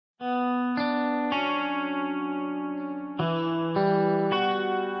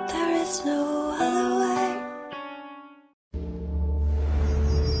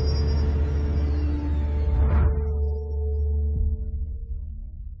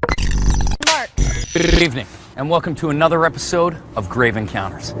Good evening, and welcome to another episode of Grave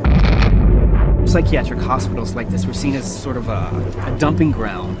Encounters. Psychiatric hospitals like this were seen as sort of a dumping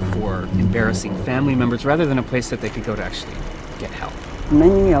ground for embarrassing family members rather than a place that they could go to actually get help.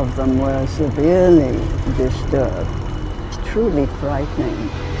 Many of them were severely disturbed. It's truly frightening.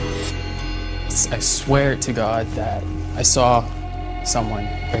 I swear to God that I saw someone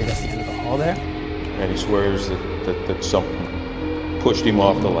right at the end of the hall there. And he swears that something pushed him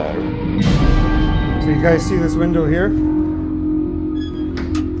off the ladder. So you guys see this window here?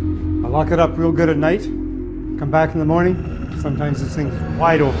 I lock it up real good at night. Come back in the morning. Sometimes this thing's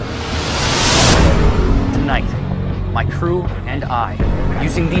wide open. Tonight, my crew and I,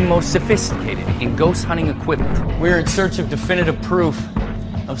 using the most sophisticated in ghost hunting equipment, we're in search of definitive proof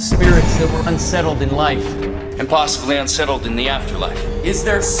of spirits that were unsettled in life and possibly unsettled in the afterlife. Is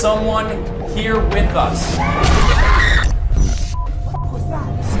there someone here with us?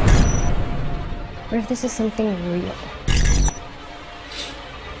 What if this is something real?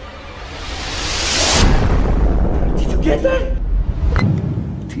 Did you get that?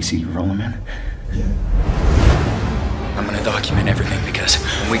 TC, you rolling, man? Yeah. I'm gonna document everything because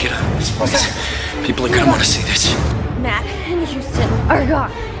when we get out of this place, people are gonna want to see this. Matt and Houston are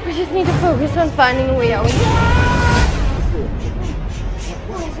gone. We just need to focus on finding a way out.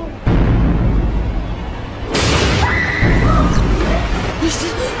 There's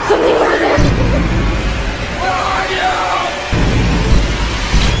something